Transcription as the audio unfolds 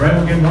Right,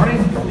 well, good morning.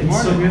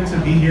 It's so good to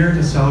be here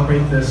to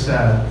celebrate this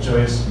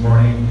joyous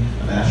morning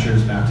of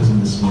Asher's baptism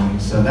this morning.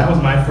 So that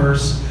was my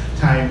first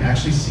time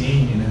actually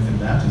seeing an infant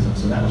baptism,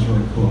 so that was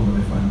really cool and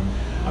really fun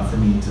for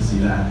me to see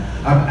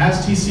that.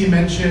 As TC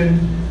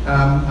mentioned,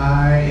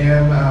 I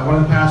am one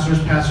of the pastor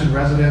in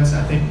residence.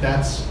 I think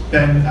that's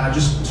been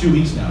just 2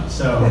 weeks now.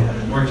 So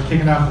we're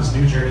kicking off this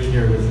new journey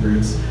here with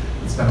Roots.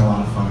 It's been a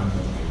lot of fun.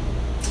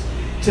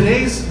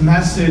 Today's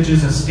message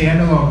is a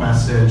standalone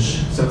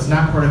message, so it's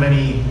not part of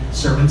any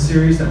sermon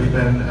series that we've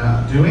been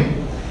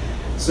doing.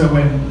 So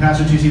when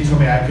Pastor TC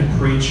told me I could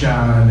preach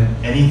on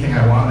anything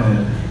I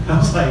wanted, I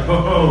was like,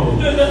 whoa.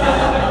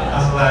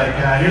 I was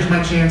like, here's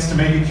my chance to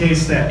make a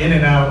case that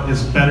In-N-Out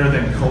is better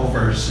than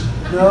Culver's.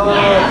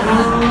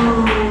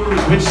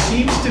 Which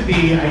seems to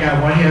be, I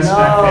got one yes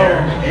back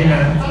there.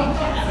 Amen.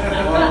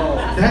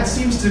 That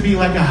seems to be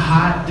like a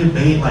hot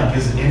debate, like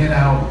is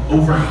In-N-Out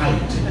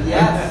overhyped?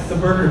 Yes. The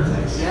burger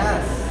place.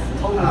 Yes.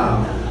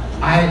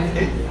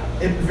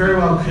 It very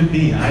well could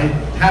be. I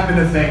happen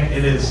to think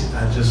it is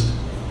just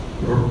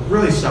a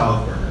really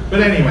solid burger.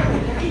 But anyway.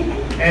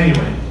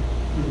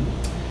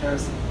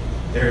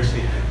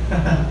 Heresy.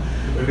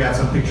 We've got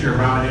some picture of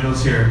ramen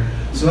noodles here.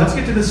 So let's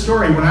get to the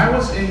story. When I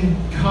was in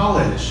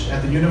college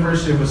at the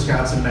University of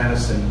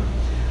Wisconsin-Madison,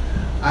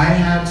 I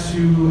had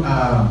to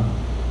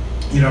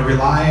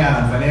rely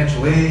on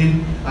financial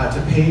aid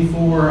to pay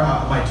for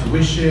my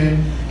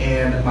tuition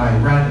and my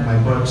rent and my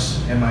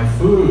books and my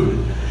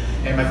food.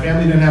 And my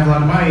family didn't have a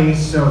lot of money,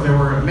 so there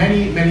were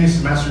many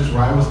semesters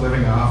where I was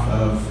living off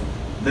of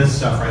this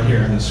stuff right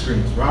here on the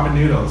screens. Ramen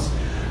noodles,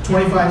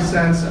 25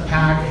 cents a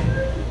pack.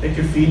 It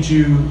could feed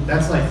you,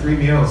 that's like 3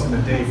 meals in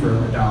a day for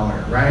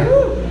 $1, right?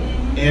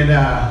 And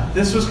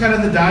this was kind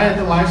of the diet,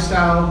 the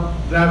lifestyle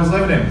that I was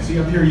living in. See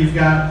up here, you've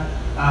got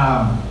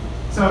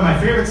some of my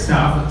favorite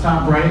stuff, the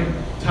top right,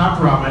 top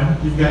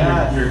ramen. You've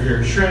got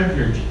your shrimp,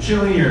 your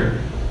chili, your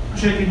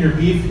chicken, your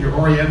beef, your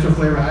Oriental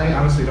flavor. I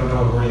honestly don't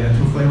know what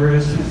Oriental flavor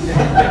is.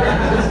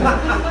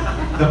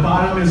 The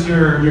bottom is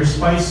your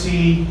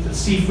spicy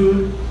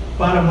seafood.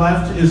 Bottom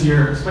left is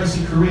your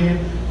spicy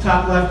Korean.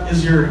 Top left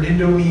is your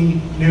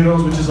Indomie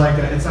noodles, which is like,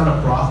 it's not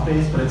a broth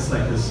base, but it's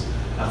like this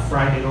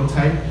fried noodle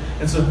type.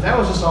 And so that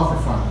was just all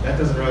for fun. That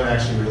doesn't really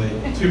actually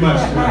relate too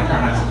much to my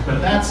current message, but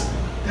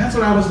that's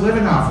what I was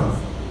living off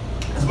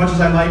of. As much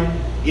as I like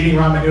eating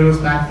ramen noodles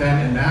back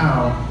then and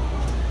now,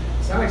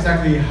 it's not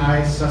exactly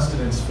high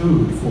sustenance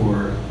food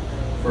for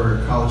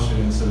college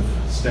students of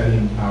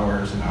studying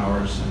hours and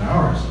hours and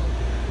hours.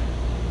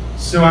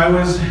 So I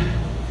was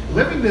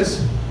living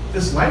this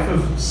life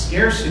of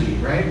scarcity,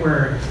 right?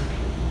 Where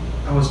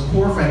I was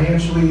poor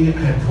financially, I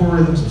had poor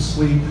rhythms of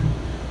sleep.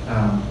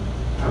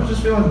 I was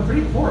just feeling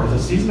pretty poor. It was a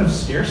season of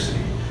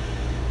scarcity.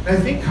 And I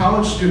think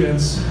college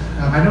students,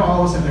 I know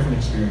all of us have different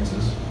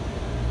experiences,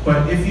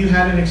 but if you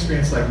had an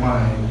experience like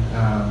mine,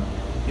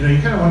 you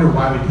kind of wonder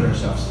why we put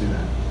ourselves through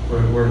that.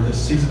 We're this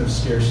season of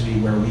scarcity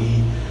where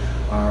we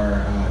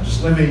are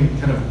just living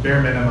kind of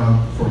bare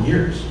minimum for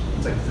years.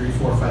 It's like 3,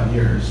 4, 5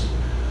 years.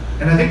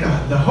 And I think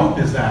the hope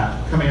is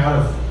that coming out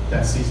of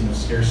that season of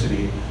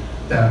scarcity,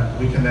 that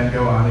we can then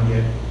go on and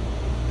get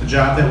the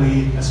job that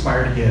we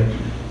aspire to get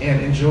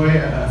and enjoy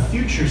a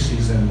future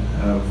season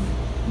of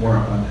more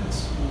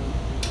abundance.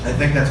 I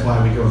think that's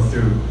why we go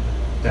through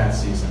that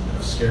season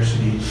of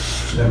scarcity,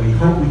 so that we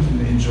hope we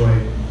can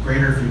enjoy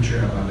greater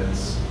future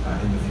abundance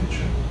in the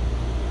future.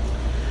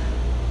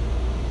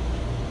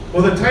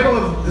 Well, the title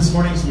of this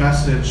morning's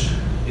message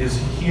is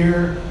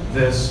Hear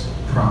This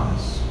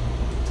Promise.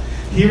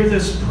 Hear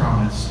this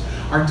promise.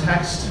 Our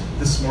text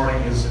this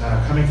morning is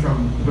coming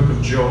from the book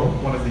of Joel,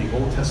 one of the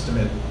Old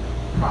Testament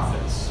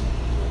prophets.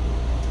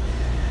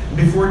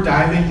 Before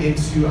diving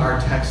into our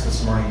text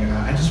this morning,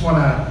 I just want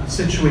to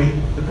situate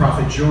the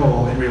prophet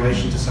Joel in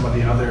relation to some of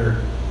the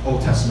other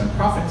Old Testament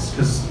prophets,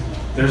 because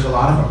there's a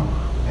lot of them,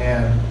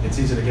 and it's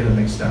easy to get them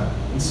mixed up.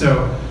 And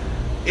so,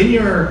 in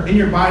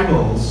your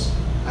Bibles,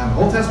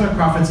 Old Testament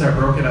prophets are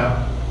broken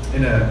up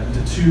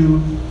into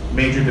 2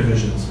 major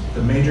divisions: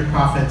 the major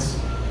prophets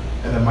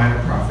and the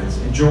minor prophets.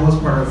 And Joel is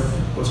part of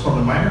what's called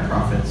the minor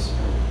prophets,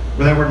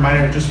 where that word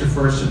minor just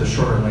refers to the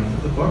shorter length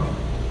of the book.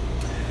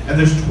 And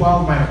there's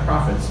 12 minor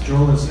prophets.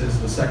 Joel is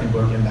the second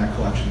book in that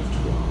collection of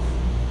 12.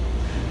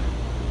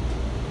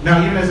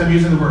 Now, even as I'm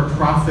using the word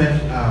prophet,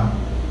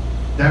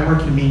 that word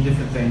can mean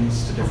different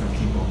things to different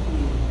people.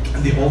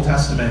 In the Old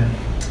Testament,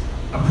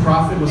 a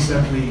prophet was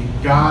simply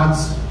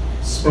God's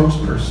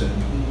spokesperson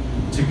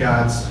to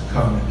God's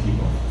covenant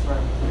people.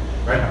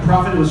 Right? A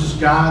prophet was just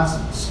God's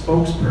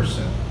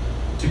spokesperson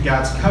to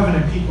God's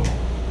covenant people,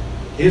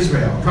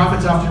 Israel.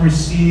 Prophets often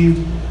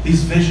received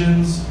these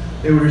visions.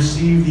 They would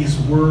receive these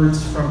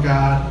words from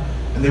God,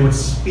 and they would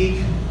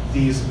speak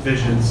these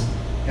visions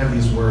and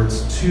these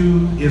words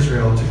to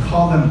Israel to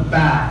call them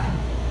back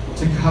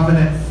to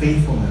covenant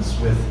faithfulness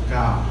with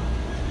God.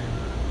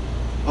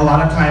 A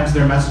lot of times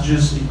their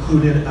messages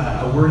included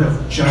a word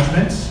of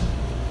judgment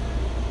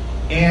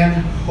and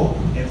hope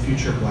and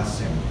future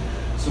blessing.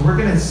 So we're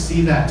going to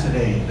see that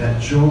today,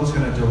 that Joel is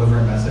going to deliver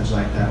a message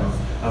like that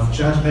of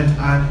judgment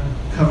on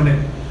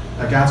covenant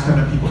God's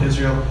covenant people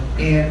Israel,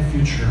 and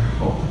future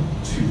hope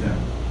to them.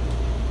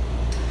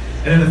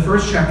 And in the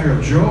first chapter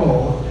of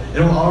Joel,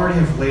 it'll already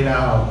have laid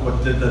out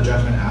what the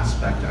judgment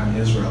aspect on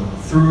Israel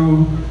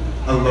through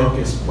a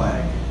locust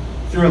plague.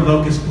 Through a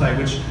locust plague,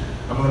 which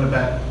I'm willing to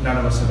bet none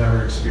of us have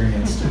ever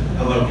experienced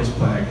a locust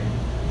plague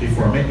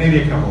before, maybe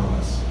a couple of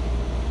us.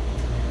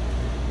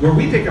 Where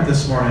we pick up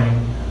this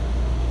morning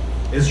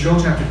is Joel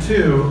chapter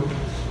 2,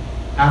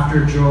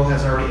 after Joel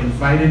has already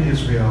invited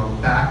Israel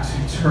back to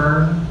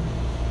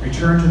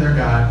return to their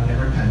God in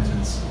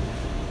repentance.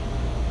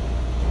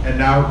 And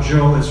now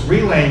Joel is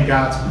relaying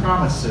God's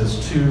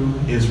promises to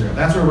Israel.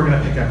 That's where we're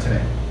going to pick up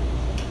today.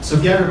 So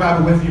if you have your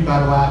Bible with you,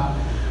 Bible app,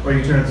 or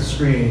you turn to the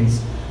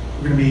screens,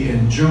 we're going to be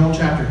in Joel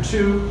chapter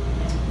 2,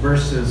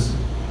 verses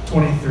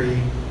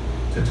 23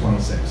 to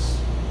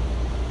 26.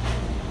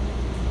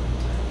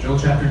 Joel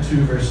chapter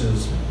 2,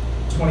 verses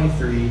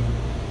 23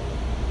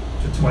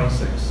 to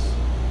 26.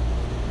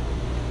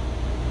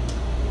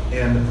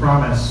 And the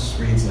promise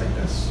reads like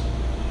this.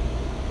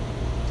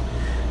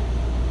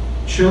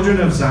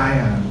 Children of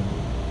Zion,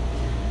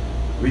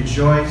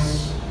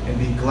 rejoice and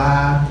be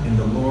glad in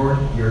the Lord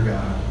your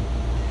God,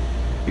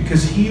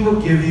 because he will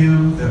give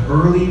you the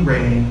early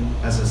rain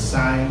as a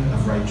sign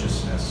of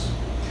righteousness.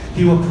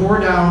 He will pour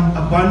down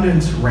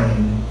abundant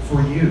rain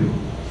for you,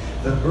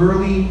 the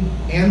early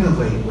and the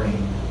late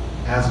rain,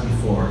 as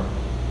before.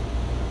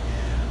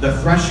 The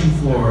threshing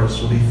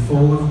floors will be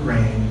full of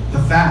grain. The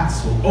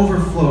vats will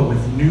overflow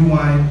with new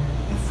wine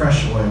and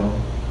fresh oil.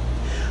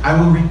 I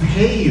will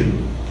repay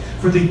you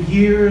for the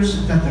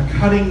years that the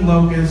cutting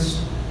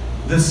locust,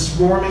 the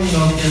swarming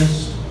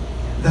locust,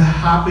 the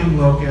hopping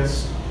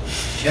locust,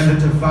 and the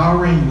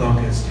devouring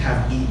locust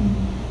have eaten,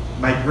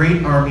 my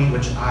great army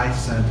which I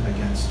sent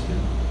against you.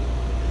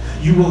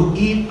 You will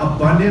eat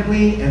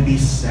abundantly and be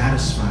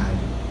satisfied,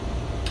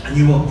 and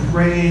you will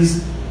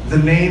praise the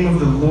name of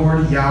the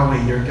Lord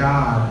Yahweh your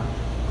God,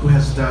 who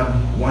has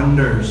done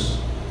wonders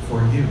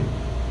for you.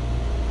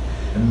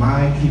 And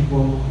my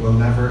people will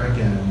never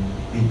again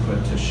be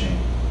put to shame.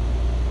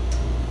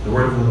 The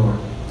word of the Lord.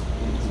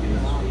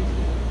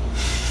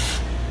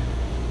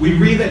 We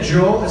read that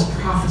Joel is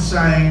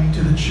prophesying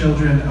to the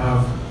children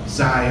of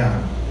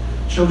Zion.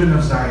 Children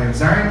of Zion.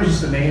 Zion was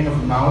just the name of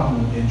a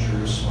mountain in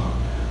Jerusalem.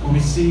 When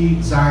we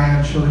see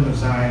Zion, children of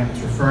Zion,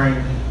 it's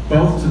referring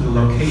both to the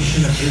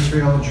location of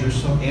Israel and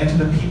Jerusalem and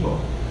to the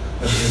people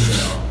of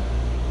Israel.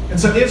 And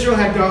so Israel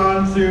had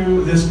gone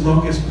through this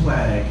locust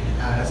plague,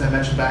 as I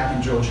mentioned back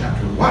in Joel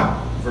chapter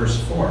 1, verse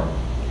 4.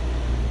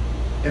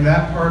 In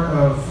that part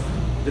of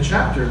the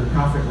chapter, the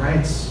prophet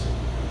writes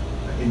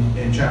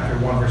in chapter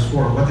 1, verse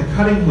 4, what the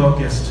cutting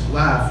locust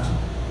left,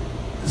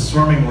 the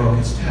swarming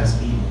locust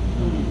has eaten.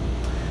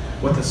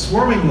 What the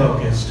swarming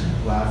locust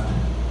left,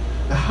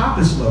 the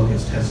hoppus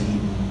locust has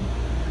eaten.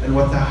 And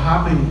what the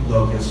hopping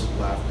locust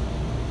left,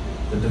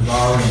 the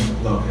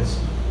devouring locust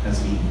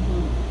has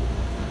eaten.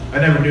 I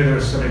never knew there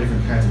were so many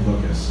different kinds of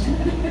locusts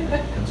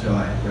until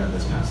I read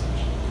this passage.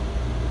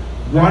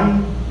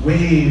 One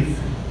wave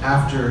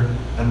after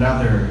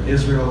another,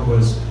 Israel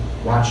was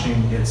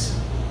watching its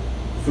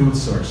food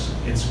source,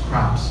 its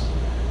crops,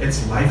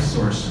 its life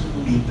source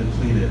be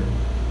depleted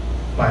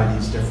by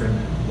these different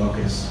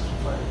locusts.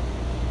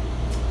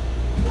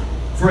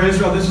 For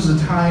Israel, this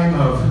was a time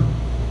of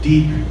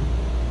deep,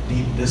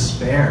 deep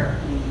despair.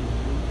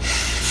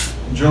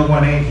 In Joel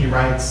 1:8, he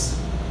writes,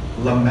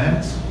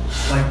 lament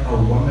like a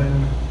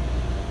woman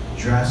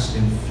dressed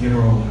in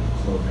funeral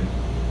clothing,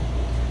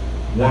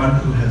 one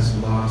who has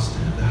lost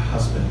the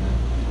husband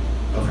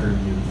of her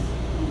youth.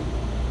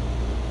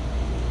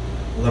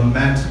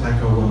 Lament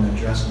like a woman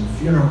dressed in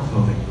funeral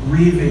clothing,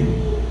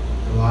 grieving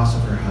the loss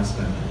of her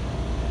husband.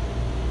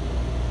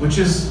 Which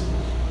is,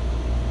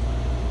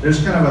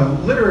 there's kind of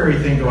a literary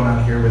thing going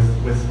on here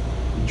with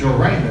Joel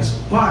writing this,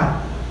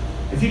 but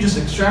if you just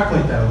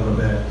extrapolate that a little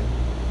bit,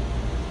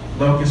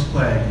 locust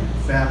plague,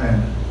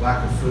 famine,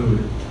 lack of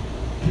food,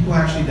 people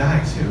actually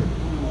die too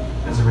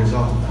as a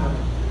result of that.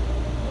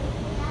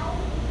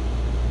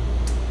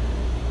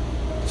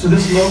 So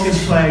this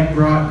locust plague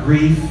brought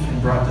grief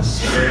and brought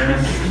despair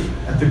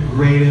at the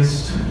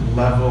greatest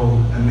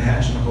level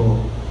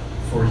imaginable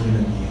for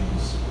human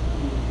beings.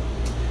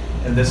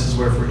 And this is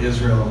where for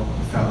Israel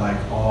it felt like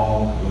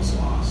all was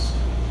lost.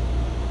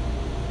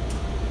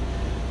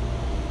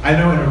 I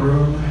know in a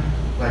room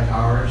like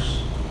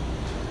ours,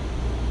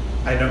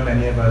 I know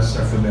many of us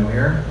are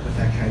familiar with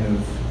that kind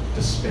of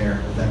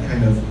despair, with that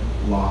kind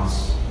of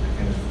loss, that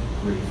kind of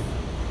grief.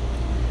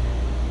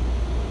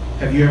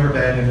 Have you ever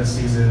been in a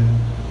season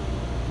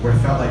where it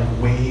felt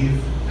like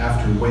wave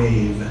after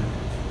wave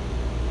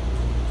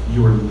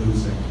you were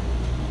losing?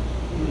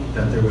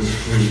 That there was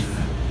grief,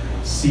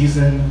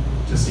 season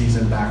to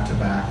season, back to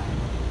back,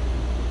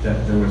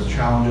 that there was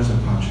challenges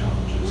upon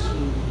challenges.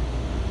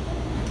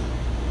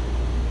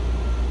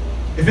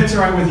 If it's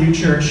all right with you,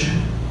 church,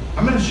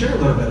 I'm going to share a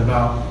little bit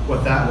about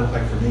what that looked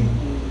like for me.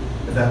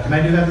 Can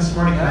I do that this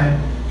morning?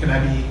 Can I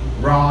be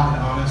raw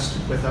and honest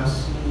with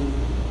us?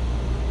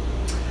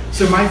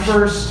 So my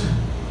first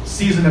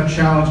season of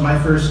challenge, my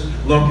first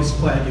locust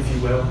plague, if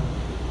you will.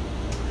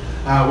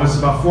 Was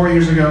about 4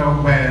 years ago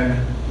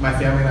when my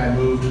family and I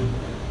moved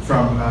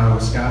from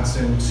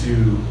Wisconsin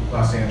to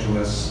Los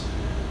Angeles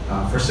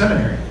for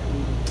seminary.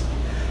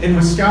 In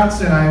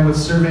Wisconsin, I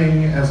was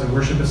serving as a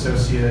worship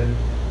associate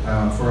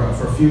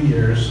for a few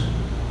years,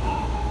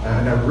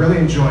 and I was really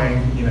enjoying,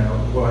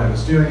 what I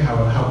was doing,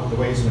 how the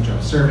ways in which I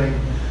was serving,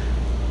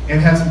 and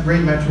had some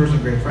great mentors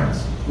and great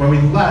friends. When we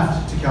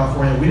left to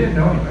California, we didn't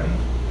know anybody,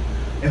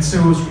 and so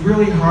it was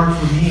really hard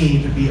for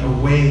me to be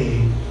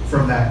away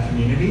from that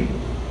community.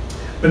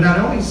 But not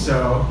only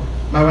so,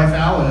 my wife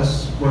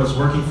Alice was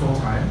working full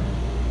time,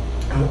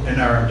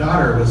 and our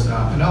daughter was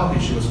Penelope.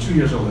 She was 2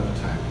 years old at the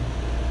time.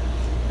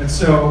 And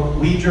so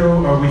we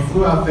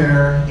flew out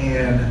there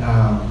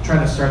and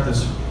tried to start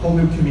this whole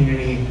new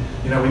community.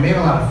 We made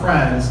a lot of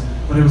friends,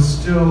 but it was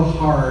still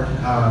hard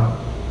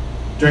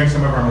during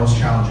some of our most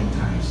challenging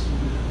times.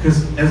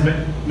 Because as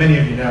many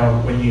of you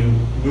know, when you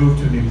move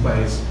to a new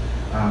place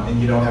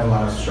and you don't have a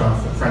lot of strong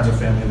friends or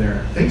family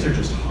there, things are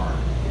just hard.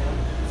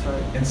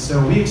 And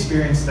so we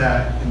experienced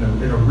that in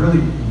a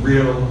really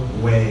real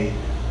way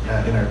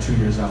in our 2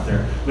 years out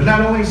there. But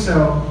not only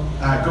so,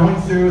 going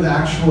through the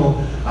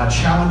actual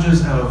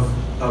challenges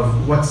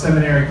of what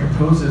seminary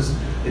proposes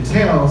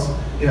entails,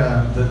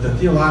 the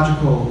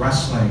theological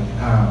wrestling,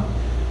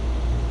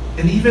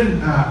 and even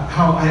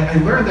how I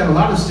learned that a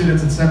lot of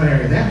students in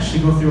seminary, they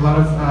actually go through a lot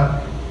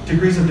of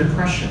degrees of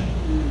depression,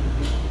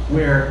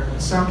 where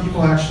some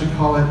people actually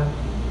call it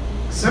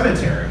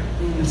cemetery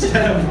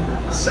instead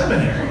of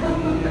seminary.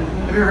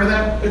 Have you heard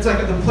that? It's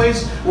like the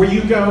place where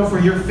you go for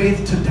your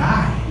faith to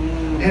die.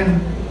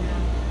 And,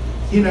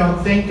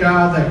 thank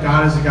God that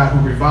God is a God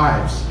who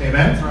revives. Amen?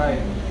 That's right.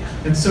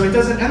 And so it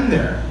doesn't end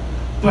there.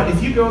 But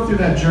if you go through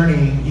that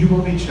journey, you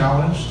will be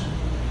challenged.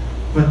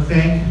 But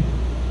thank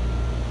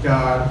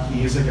God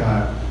He is a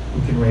God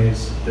who can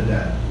raise the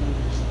dead.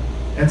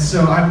 And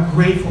so I'm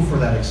grateful for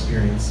that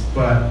experience.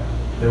 But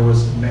there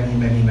was many,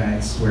 many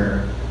nights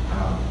where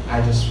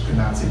I just could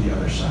not see the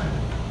other side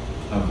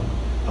of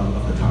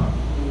the tunnel.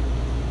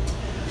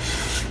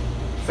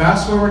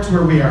 Fast forward to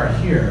where we are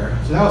here.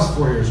 So that was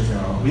 4 years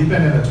ago. We've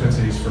been in the Twin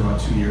Cities for about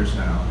 2 years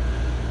now.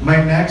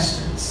 My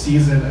next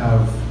season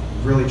of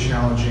really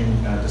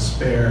challenging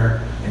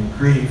despair and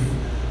grief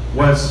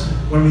was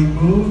when we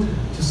moved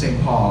to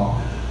St.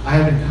 Paul. I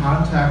had been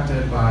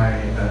contacted by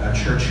a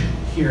church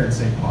here in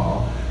St.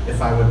 Paul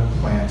if I would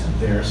plant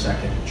their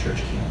second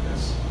church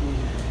campus.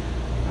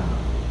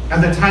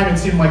 At the time, it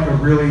seemed like a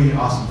really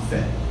awesome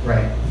fit,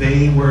 right?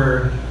 They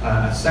were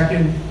a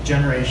second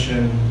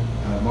generation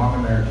Hmong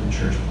American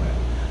church plant,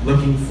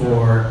 looking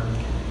for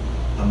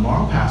a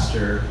Hmong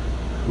pastor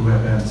who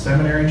had been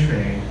seminary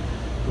trained,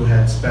 who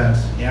had spent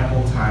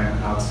ample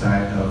time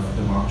outside of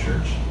the Hmong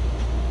church.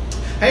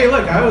 Hey,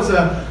 look, I was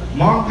a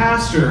Hmong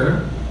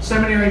pastor,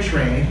 seminary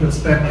trained, who had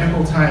spent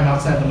ample time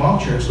outside the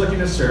Hmong church, looking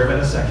to serve at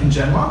a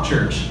second-gen Hmong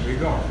church. There you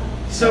go.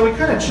 So we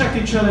kind of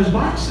checked each other's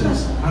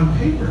boxes on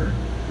paper,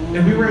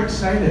 and we were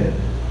excited.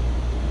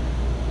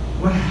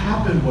 What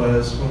happened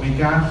was, when we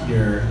got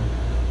here,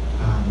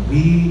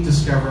 we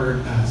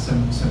discovered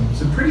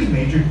some pretty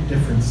major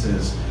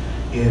differences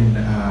in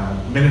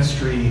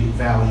ministry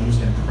values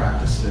and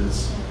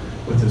practices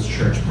with this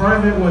church. Part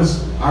of it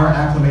was our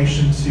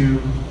acclimation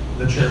to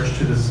the church,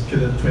 to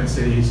the Twin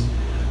Cities,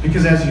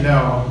 because as you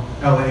know,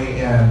 LA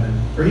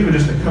or even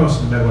just the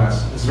coast in the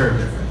Midwest is very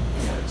different.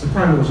 So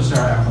part of it was just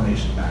our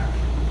acclimation back.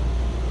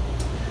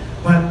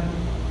 But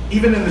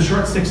even in the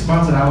short 6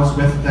 months that I was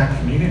with that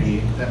community,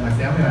 that my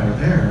family and I were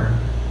there,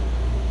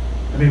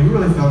 we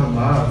really fell in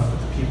love with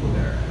the people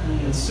there.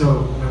 And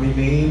so when we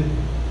made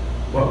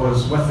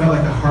what felt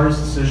like the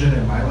hardest decision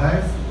in my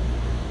life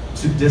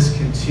to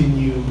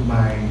discontinue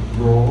my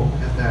role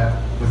with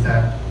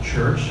that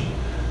church,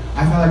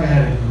 I felt like I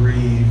had to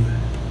grieve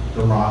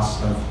the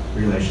loss of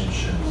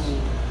relationships.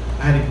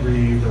 I had to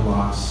grieve the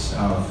loss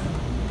of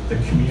the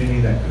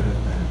community that could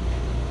have been.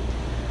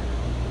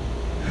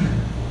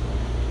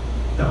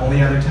 The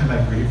only other time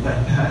I grieved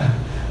like that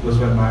was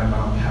when my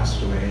mom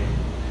passed away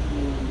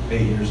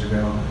 9 years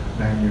ago.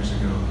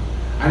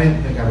 I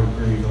didn't think I would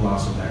grieve the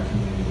loss of that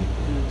community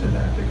to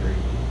that degree.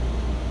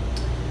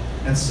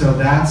 And so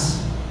that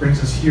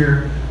brings us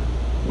here,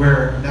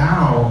 where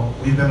now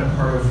we've been a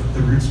part of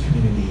the Roots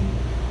community.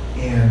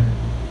 And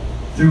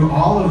through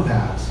all of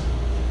that,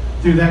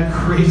 through that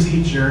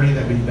crazy journey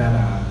that we've been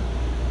on,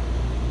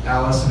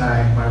 Alice and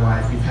I, my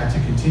wife, we've had to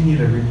continue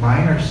to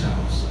remind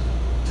ourselves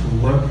to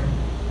look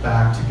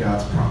back to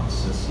God's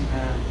promises.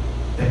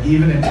 That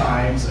even in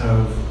times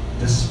of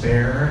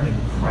despair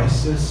and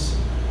crisis,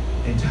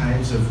 in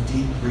times of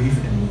deep grief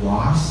and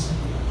loss,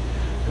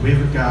 that we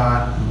have a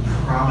God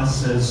who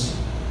promises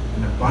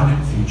an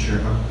abundant future,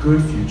 a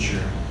good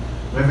future.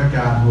 We have a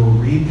God who will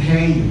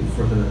repay you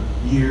for the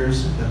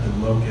years that the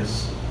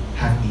locusts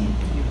have eaten.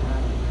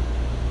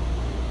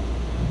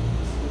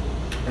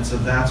 And so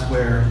that's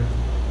where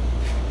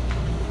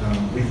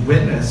we've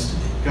witnessed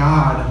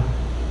God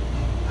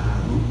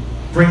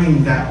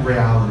bringing that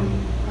reality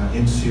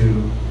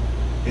into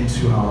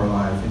our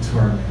life, into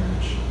our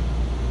marriage.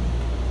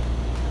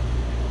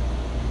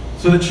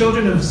 So the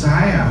children of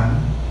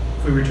Zion,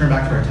 if we return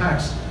back to our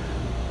text,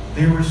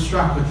 they were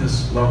struck with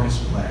this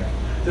locust plague.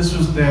 This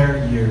was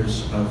their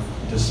years of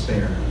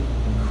despair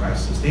and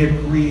crisis. They had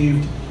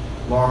grieved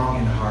long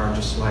and hard,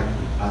 just like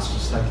us,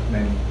 just like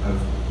many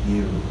of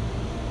you.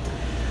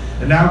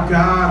 And now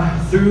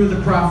God, through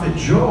the prophet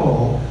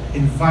Joel,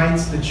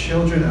 invites the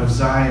children of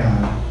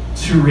Zion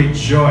to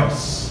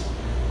rejoice,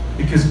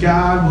 because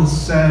God will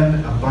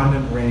send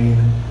abundant rain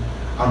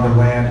on the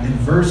land. In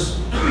verse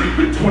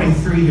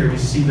 23 here, we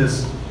see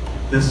this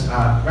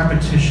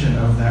repetition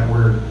of that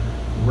word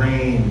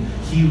rain.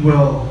 He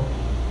will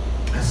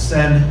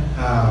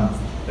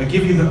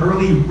give you the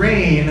early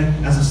rain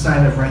as a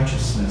sign of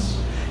righteousness.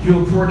 He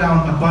will pour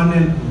down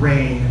abundant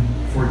rain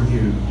for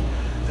you,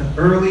 the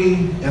early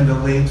and the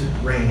late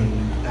rain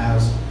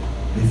as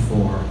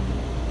before.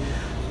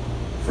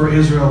 For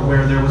Israel,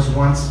 where there was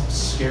once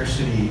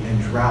scarcity and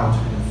drought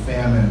and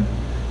famine,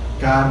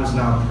 God was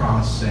now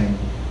promising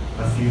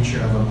a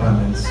future of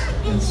abundance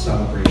and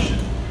celebration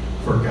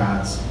for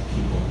God's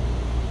people.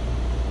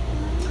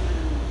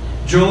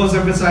 Joel is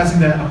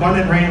emphasizing that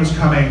abundant rain was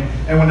coming,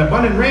 and when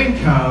abundant rain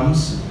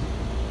comes,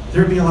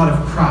 there'd be a lot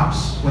of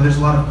crops. When there's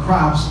a lot of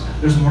crops,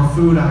 there's more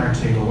food on our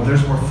table. When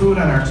there's more food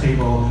on our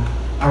table,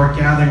 our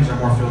gatherings are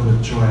more filled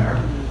with joy.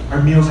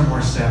 Our meals are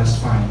more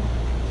satisfying.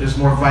 There's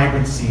more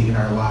vibrancy in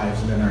our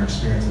lives and in our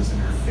experiences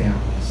in our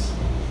families.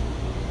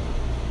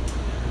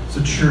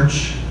 So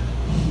church,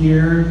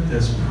 hear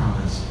this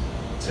promise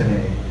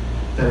today,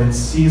 that in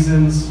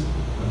seasons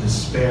of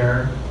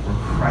despair or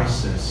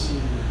crisis,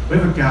 we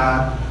have a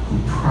God who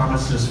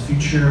promises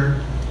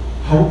future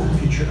hope,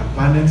 future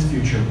abundance,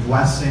 future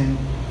blessing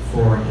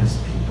for his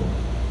people.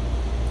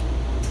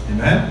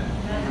 Amen?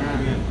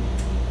 Amen.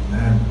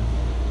 Amen.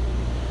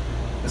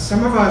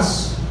 Some of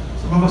us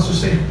will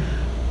say,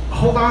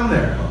 hold on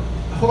there.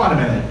 Hold on a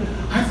minute.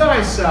 I thought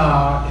I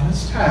saw in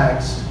this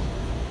text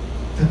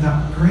that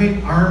the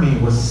great army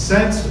was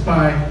sent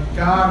by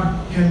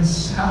God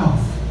himself.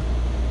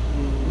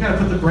 We've got to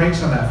put the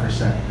brakes on that for a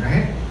second,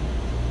 right?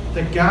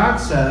 That God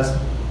says,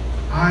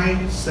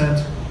 I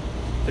sent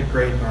the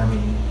great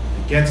army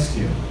against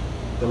you,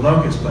 the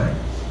locust plague.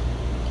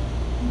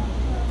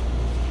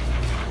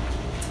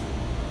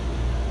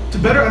 To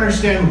better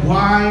understand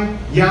why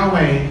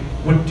Yahweh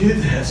would do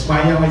this,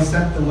 why Yahweh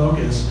sent the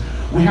locusts,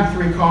 we have to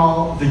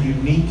recall the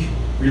unique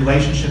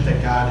relationship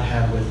that God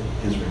had with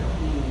Israel.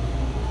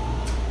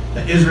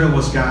 That Israel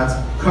was God's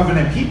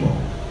covenant people.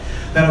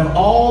 That of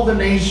all the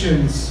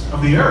nations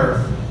of the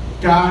earth,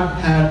 God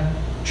had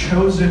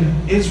chosen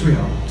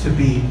Israel to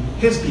be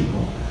his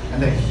people,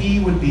 and that he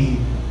would be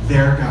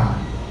their God.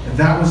 And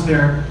that was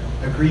their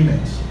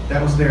agreement.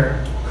 That was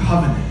their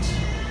covenant.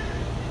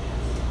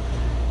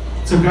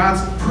 So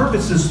God's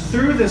purposes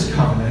through this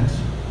covenant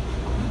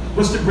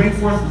was to bring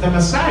forth the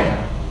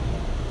Messiah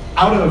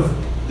out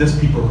of this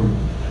people group.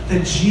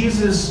 That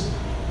Jesus,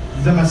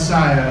 the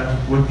Messiah,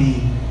 would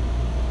be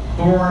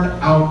born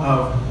out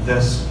of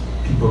this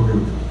people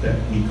group that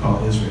we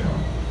call Israel.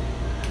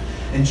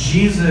 And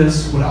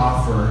Jesus would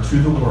offer to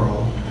the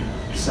world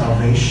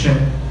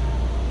salvation,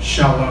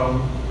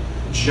 shalom,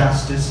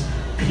 justice,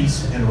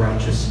 peace, and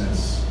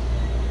righteousness.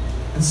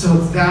 And so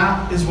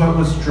that is what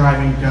was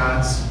driving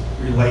God's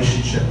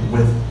relationship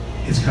with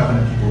his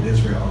covenant people,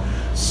 Israel.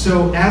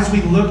 So as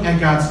we look at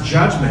God's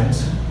judgment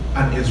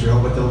on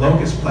Israel with the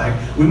locust plague,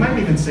 we might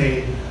even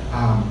say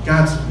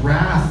God's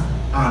wrath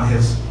on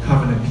his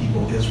covenant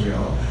people,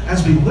 Israel.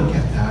 As we look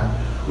at that,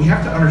 we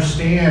have to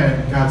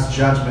understand God's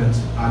judgment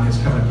on his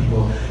covenant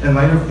people in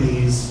light of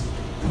these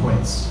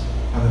points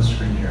on the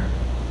screen here.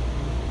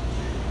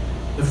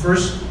 The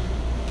first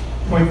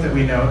point that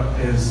we note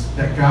is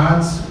that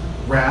God's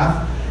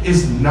wrath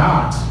is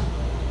not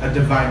a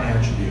divine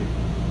attribute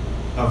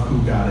of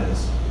who God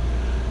is.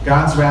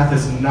 God's wrath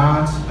is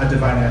not a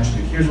divine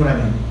attribute. Here's what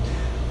I mean.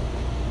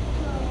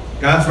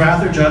 God's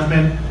wrath or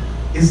judgment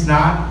is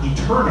not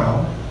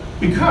eternal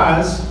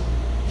because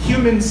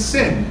human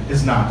sin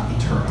is not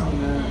eternal.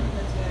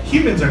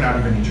 Humans are not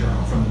even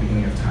eternal from the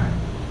beginning of time.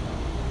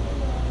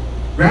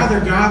 Rather,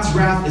 God's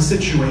wrath is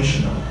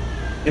situational,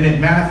 and it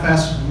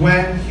manifests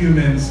when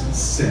humans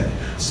sin.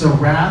 So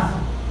wrath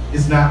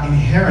is not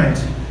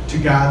inherent to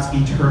God's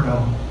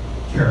eternal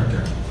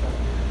character.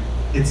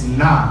 It's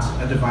not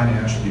a divine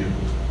attribute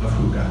of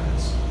who God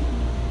is.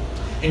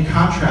 In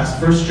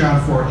contrast, 1 John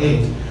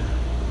 4:8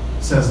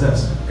 says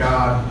this: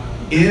 God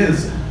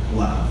is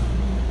love.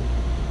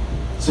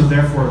 So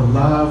therefore,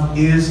 love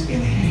is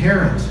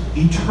inherent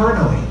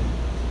eternally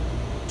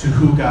to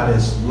who God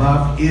is.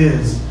 Love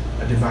is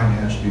a divine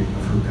attribute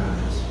of who God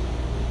is.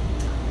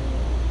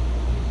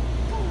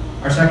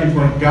 Our second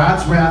point,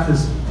 God's wrath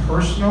is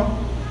personal,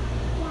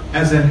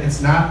 as in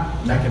it's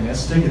not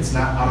mechanistic, it's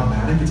not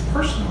automatic, it's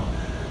personal.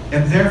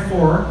 And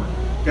therefore,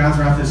 God's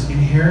wrath is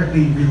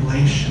inherently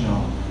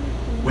relational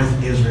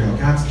with Israel.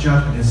 God's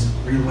judgment is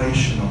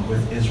relational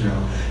with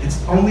Israel.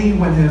 It's only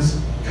when his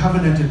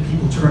covenanted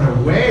people turn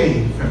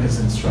away from his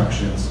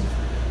instructions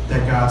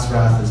that God's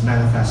wrath is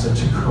manifested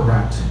to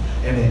correct.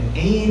 And it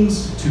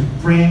aims to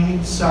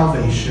bring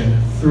salvation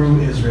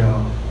through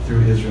Israel,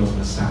 through Israel's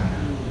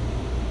Messiah.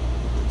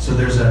 So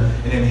there's an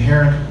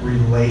inherent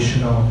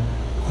relational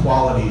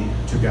quality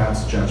to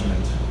God's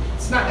judgment.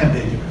 It's not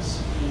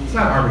ambiguous. It's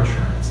not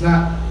arbitrary. It's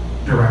not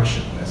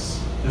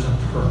directionless. There's a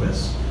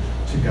purpose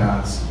to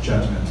God's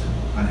judgment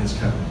on his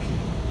covenant people.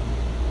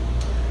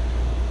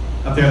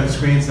 Up there on the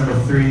screen is number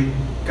 3.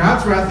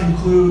 God's wrath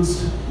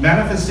includes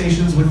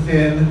manifestations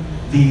within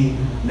the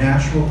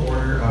natural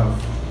order of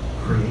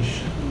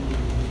creation.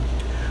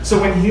 So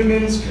when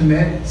humans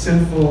commit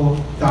sinful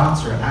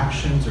thoughts or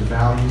actions or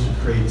values or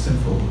create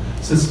sinful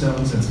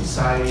systems and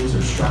societies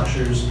or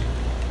structures,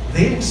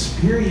 they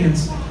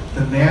experience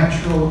the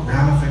natural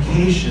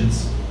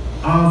ramifications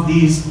of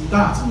these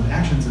thoughts and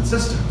actions and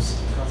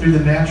systems through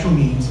the natural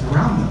means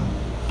around them.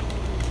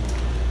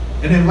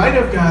 And in light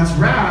of God's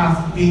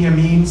wrath being a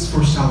means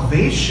for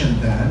salvation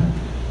then,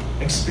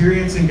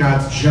 experiencing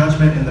God's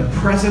judgment in the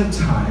present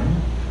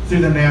time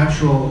through the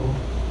natural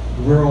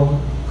world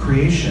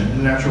creation,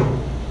 the natural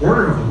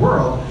order of the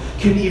world,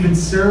 can even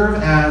serve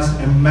as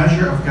a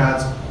measure of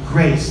God's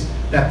grace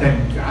that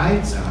then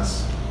guides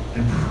us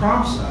and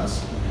prompts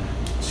us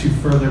to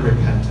further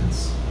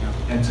repentance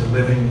and to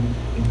living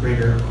in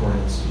greater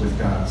accordance with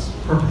God's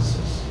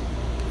purposes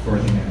for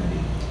humanity.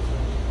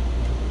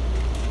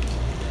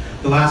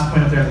 The last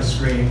point up there on the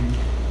screen,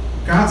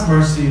 God's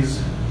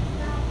mercies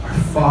are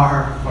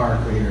far,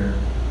 far greater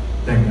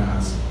than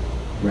God's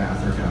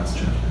wrath or God's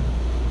judgment.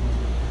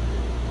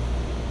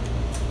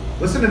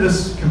 Listen to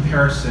this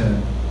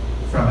comparison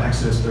from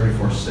Exodus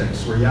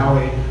 34:6, where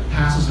Yahweh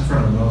passes in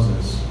front of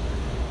Moses,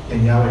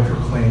 and Yahweh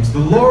proclaims, the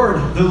Lord,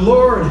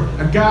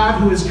 a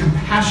God who is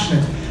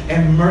compassionate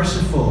and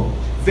merciful,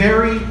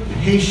 very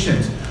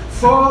patient,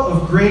 full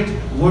of great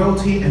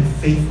loyalty and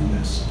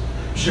faithfulness,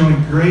 showing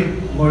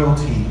great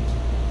loyalty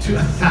to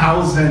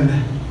 1,000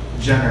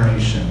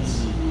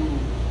 generations,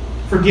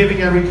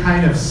 forgiving every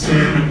kind of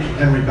sin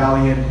and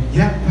rebellion,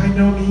 yet by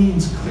no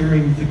means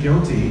clearing the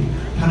guilty,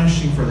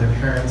 punishing for their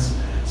parents'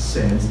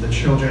 sins, the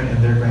children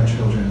and their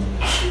grandchildren,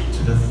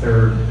 to the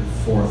 3rd and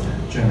 4th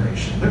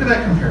generation. Look at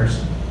that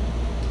comparison.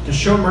 To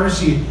show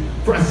mercy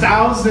for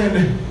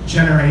 1,000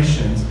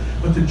 generations,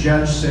 but to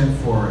judge sin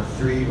for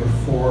 3 or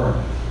 4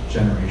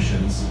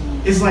 generations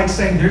is like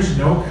saying there's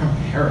no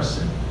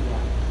comparison.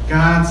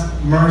 God's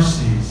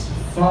mercies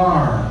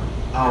far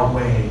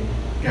outweigh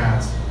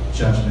God's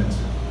judgment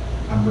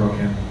on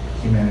broken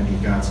humanity,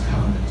 God's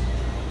covenant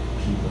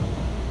people.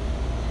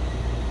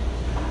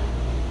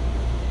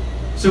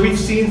 So we've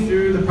seen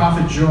through the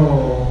prophet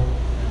Joel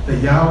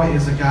that Yahweh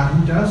is a God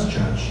who does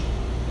judge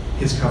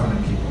his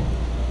covenant people.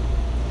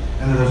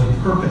 And that there's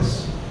a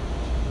purpose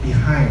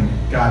behind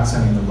God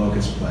sending the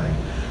locust plague.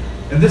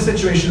 In this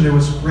situation, there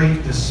was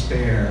great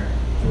despair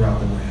throughout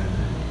the land,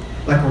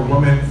 like a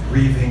woman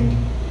grieving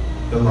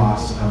the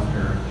loss of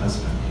her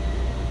husband.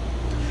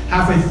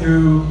 Halfway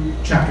through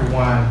chapter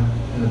 1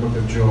 in the book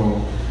of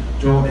Joel,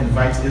 Joel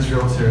invites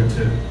Israel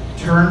to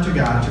turn to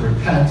God, to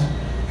repent,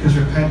 because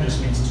repent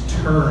just means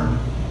to turn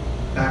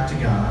back to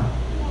God.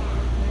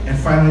 And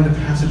finally, the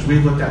passage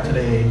we've looked at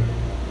today,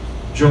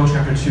 Joel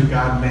chapter 2,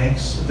 God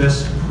makes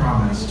this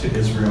promise to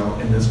Israel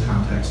in this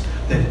context,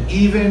 that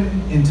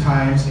even in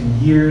times, in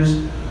years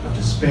of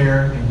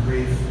despair and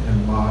grief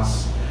and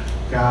loss,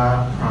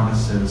 God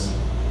promises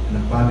an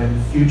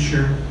abundant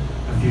future,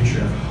 a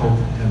future of hope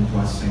and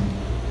blessing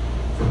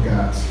for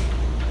God's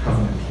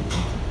covenant people.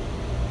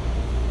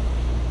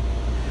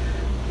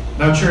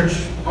 Now, church,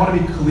 I want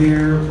to be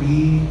clear,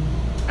 we,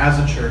 as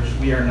a church,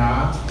 we are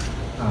not,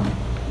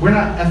 we're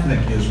not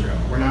ethnic Israel.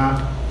 We're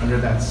not under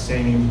that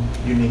same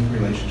unique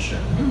relationship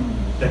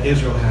that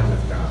Israel had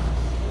with God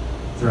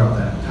throughout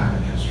that time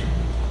in history.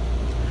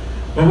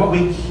 But what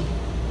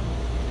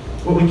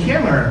we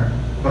can learn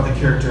about the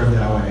character of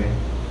Yahweh,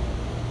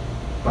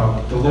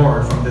 about the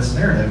Lord from this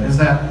narrative, is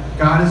that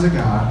God is a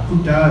God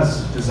who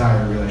does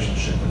desire a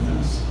relationship with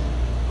us,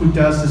 who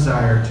does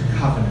desire to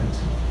covenant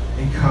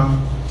and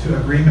come to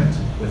agreement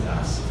with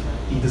us.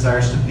 He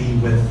desires to be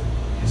with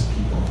his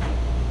people.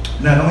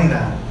 Not only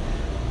that,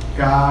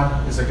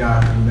 God is a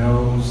God who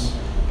knows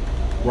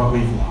what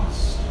we've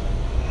lost.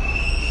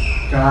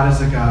 God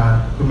is a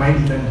God who might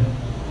even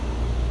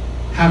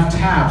have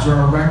tabs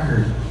or a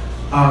record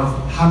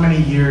of how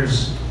many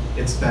years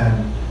it's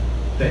been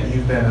that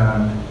you've been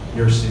on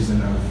your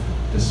season of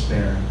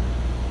despair.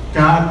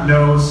 God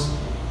knows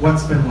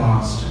what's been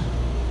lost.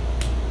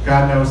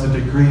 God knows the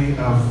degree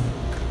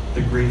of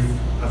the grief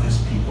of his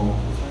people.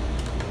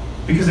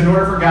 Because in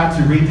order for God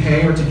to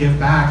repay or to give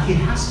back, he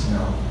has to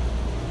know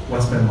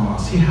what's been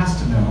lost. He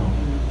has to know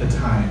the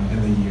time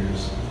and the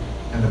years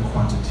and the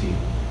quantity.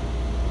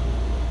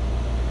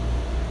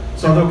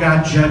 So although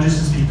God judges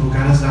his people,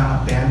 God has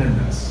not abandoned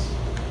us.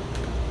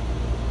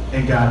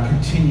 And God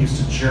continues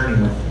to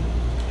journey with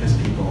his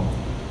people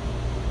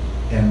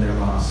and their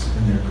loss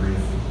and their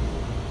grief.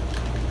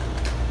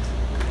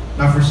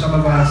 Now for some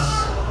of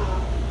us,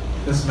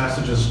 this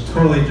message has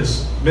totally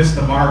just missed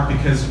the mark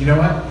because, you know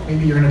what?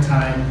 Maybe you're in a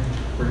time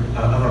of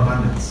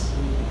abundance.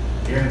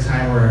 You're in a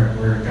time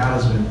where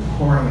God has been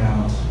pouring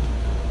out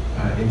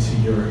into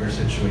your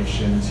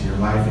situation, into your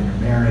life, in your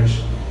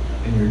marriage,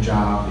 in your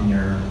job, in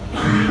your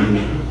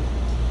community.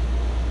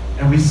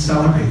 And we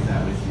celebrate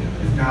that with you.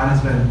 If God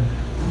has been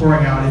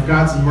pouring out, if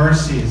God's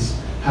mercies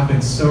have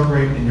been so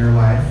great in your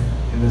life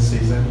in this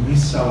season, we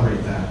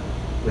celebrate that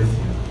with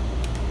you.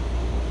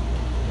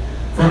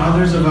 For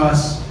others of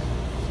us,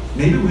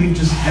 maybe we've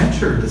just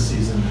entered the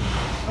season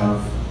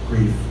of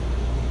grief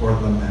or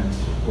lament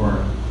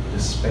or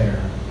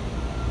despair.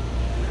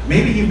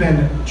 Maybe you've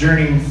been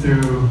journeying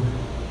through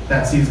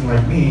that season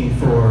like me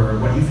for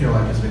what you feel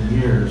like has been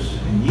years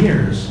and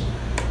years,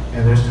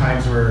 and there's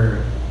times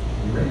where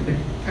you're ready to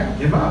kind of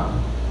give up.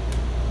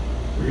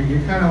 Where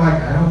you're kind of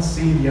like, I don't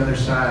see the other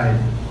side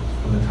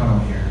of the tunnel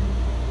here.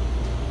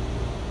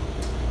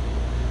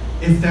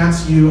 If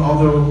that's you,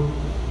 although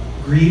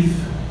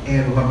grief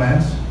and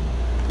lament,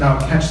 now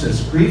catch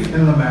this, grief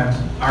and lament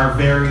are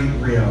very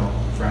real,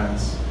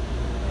 friends.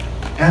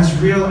 As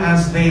real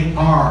as they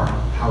are,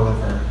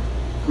 however,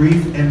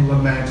 grief and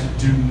lament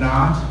do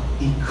not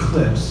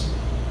eclipse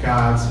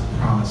God's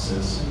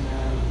promises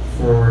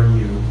for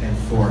you and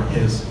for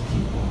his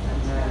people.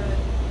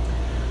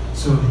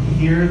 So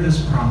hear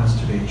this promise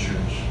today,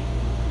 church,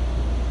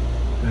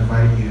 and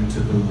invite you to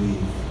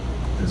believe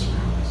this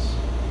promise.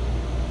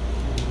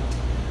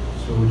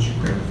 So would you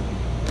pray with me?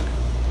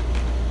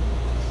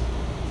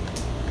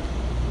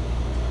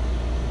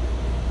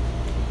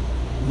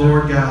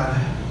 Lord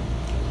God,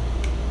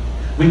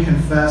 we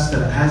confess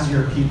that as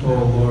your people,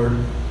 Lord,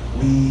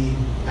 we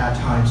at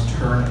times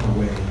turn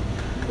away.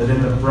 That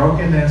in the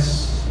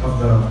brokenness of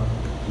the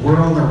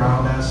world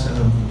around us and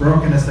the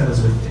brokenness that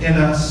is within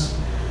us,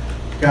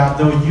 God,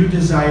 though you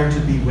desire to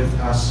be with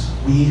us,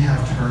 we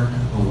have turned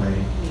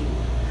away.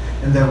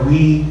 And that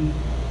we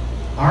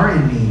are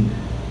in need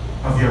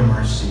of your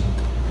mercy.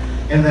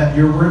 And that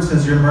your word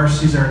says your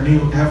mercies are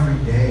new every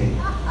day.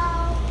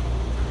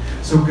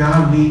 So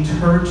God, we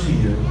turn to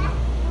you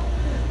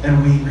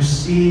and we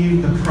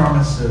receive the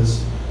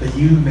promises that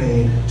you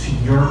made to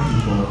your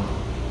people.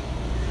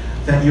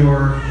 That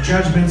your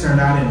judgments are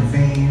not in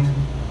vain.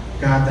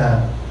 God,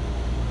 that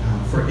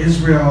for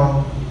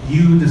Israel,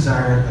 you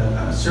desired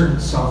a certain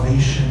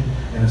salvation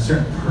and a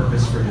certain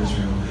purpose for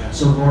Israel.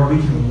 So Lord,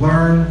 we can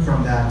learn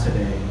from that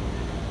today.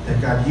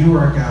 That God, you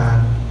are a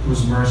God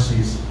whose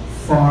mercies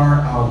far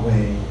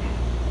outweigh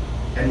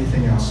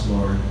anything else,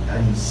 Lord.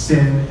 Any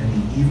sin,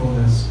 any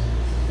evilness,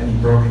 any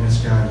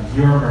brokenness, God.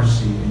 Your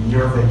mercy and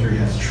your victory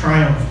has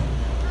triumphed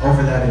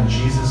over that in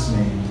Jesus'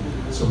 name.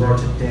 So Lord,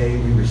 today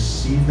we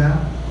receive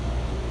that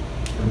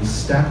and we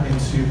step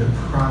into the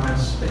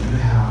promise that you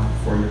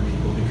have for your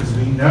people because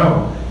we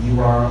know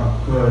you are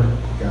a good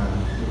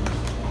God.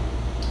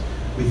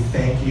 We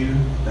thank you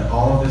that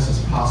all of this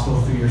is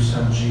possible through your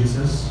Son,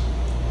 Jesus.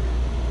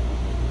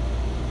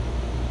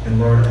 And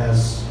Lord,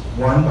 as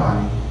one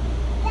body,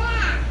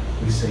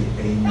 we say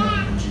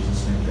amen in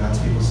Jesus' name. God's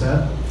people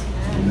said,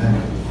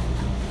 amen.